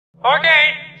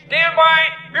Okay, stand by.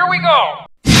 Here we go.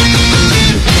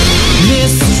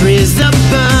 Mysteries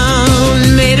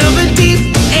abound, made of a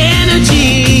deep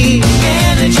energy.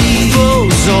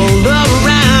 Flows all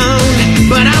around,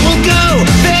 but I will go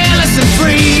fearless and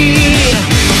free.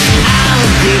 I'll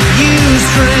give you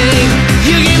strength,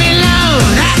 you give me love,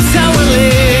 that's how I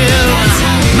live.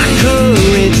 My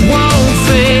courage won't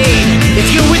fade. If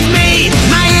you're with me,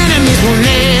 my enemies will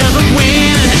never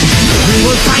win. We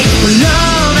will fight for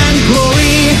love and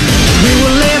glory. We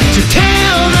will live to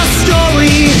tell the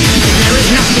story. There is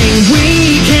nothing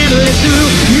we can't live through.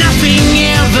 Nothing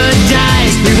ever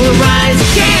dies. We will rise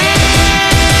again.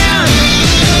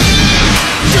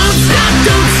 Don't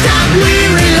stop,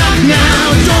 we're in luck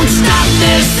now. Don't stop,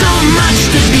 there's so much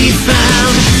to be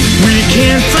found. We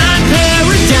can find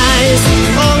paradise.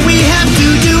 All we have to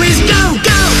do is go,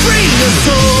 go, free the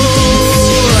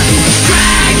soul.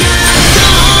 Dragon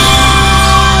Soul!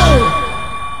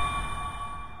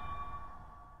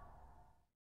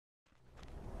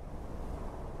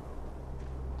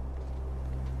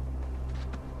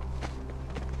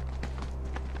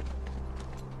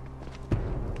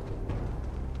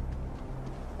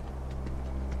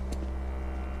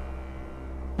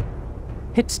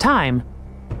 It's time.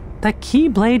 The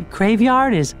Keyblade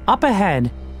Graveyard is up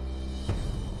ahead.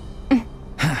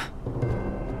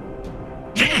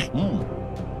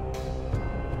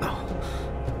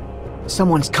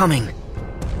 Someone's coming.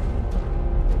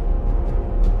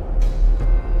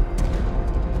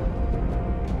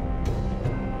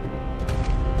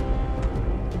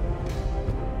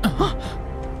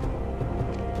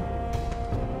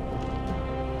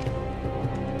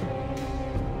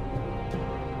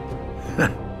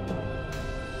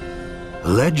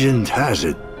 Legend has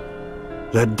it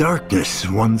that darkness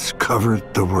once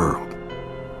covered the world.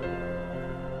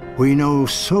 We know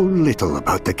so little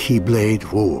about the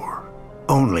Keyblade War,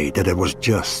 only that it was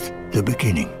just the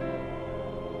beginning.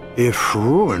 If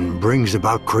ruin brings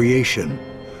about creation,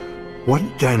 what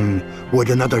then would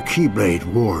another Keyblade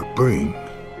War bring?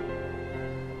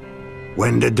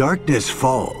 When the darkness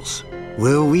falls,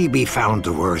 will we be found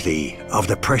worthy of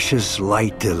the precious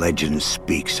light the legend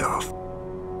speaks of?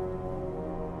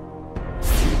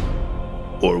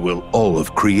 Or will all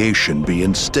of creation be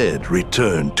instead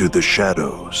returned to the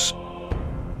shadows?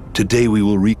 Today we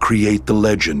will recreate the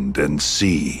legend and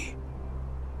see.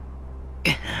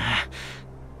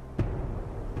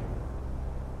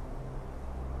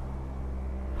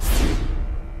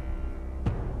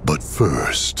 But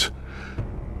first,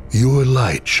 your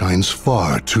light shines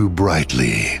far too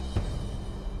brightly.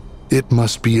 It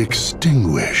must be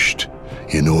extinguished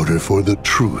in order for the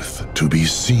truth to be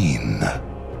seen.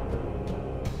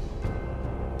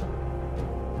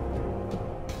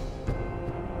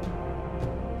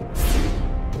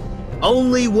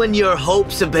 Only when your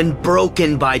hopes have been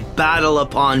broken by battle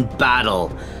upon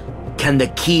battle can the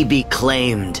key be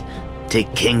claimed to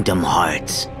Kingdom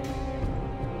Hearts.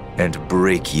 And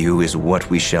break you is what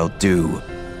we shall do.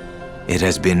 It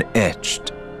has been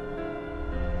etched.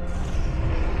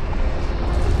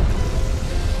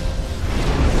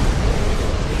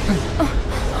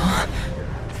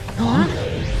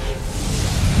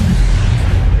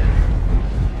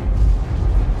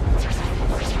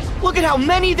 Look at how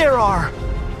many there are!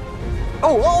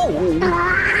 Oh!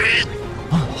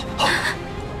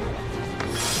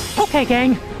 Okay,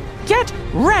 gang, get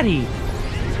ready!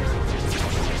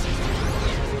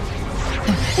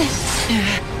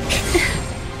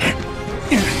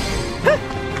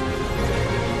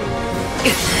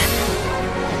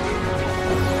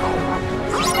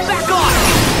 Back off!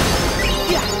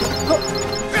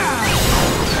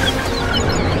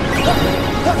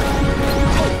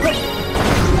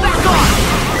 Back off!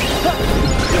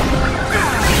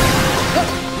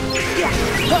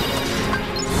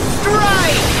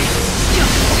 Strike!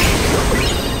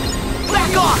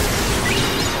 Back off!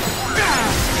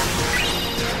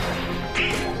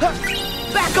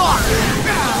 Back off!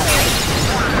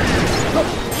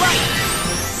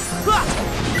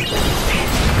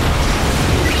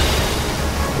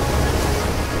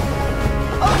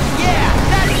 Oh yeah,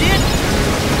 that's it!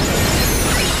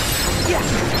 Yeah.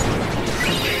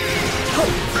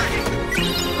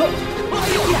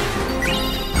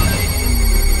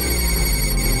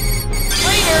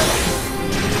 Later!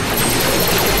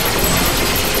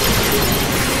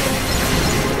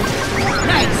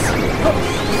 Nice!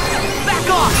 Back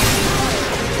off!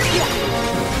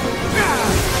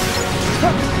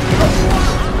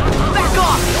 Back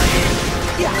off!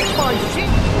 Yeah, on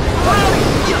shit!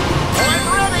 I'm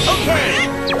ready! Okay!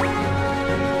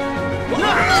 No!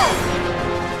 No!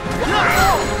 No!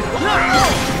 No!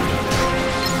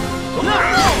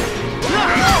 No!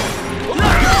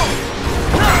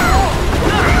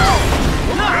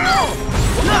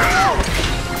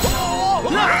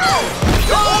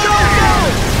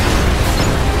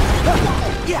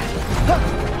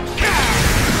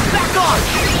 off!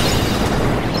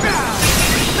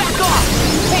 Back off!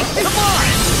 Hey, come on!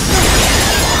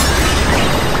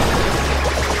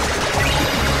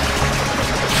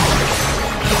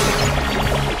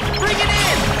 Bring it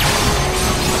in!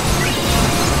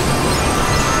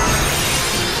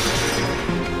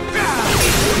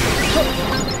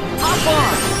 Hop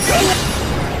on!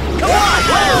 Come on!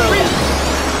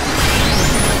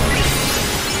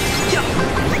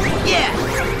 Yeah!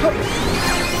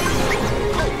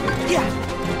 Yeah!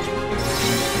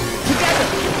 Together!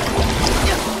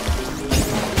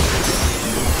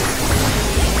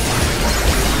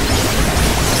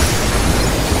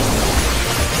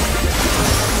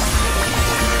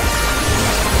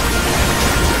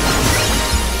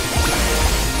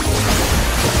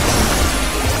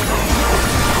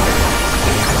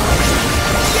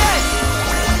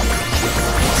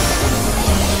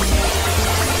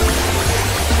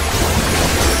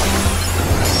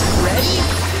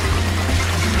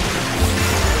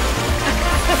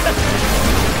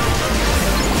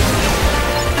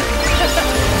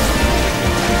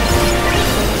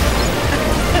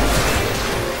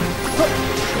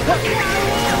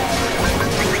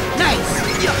 Nice!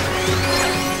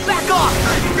 Back off!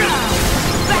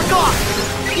 Back off!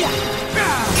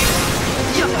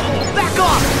 Back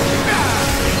off!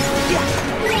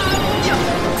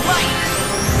 Light!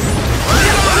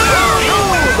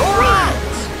 All right!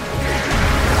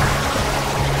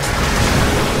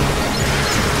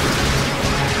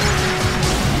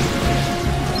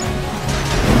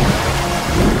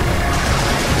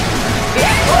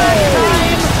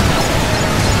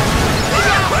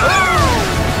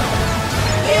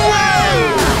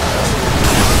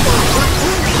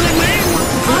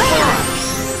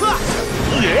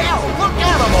 Yeah, look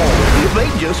at them all! They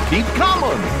just keep coming!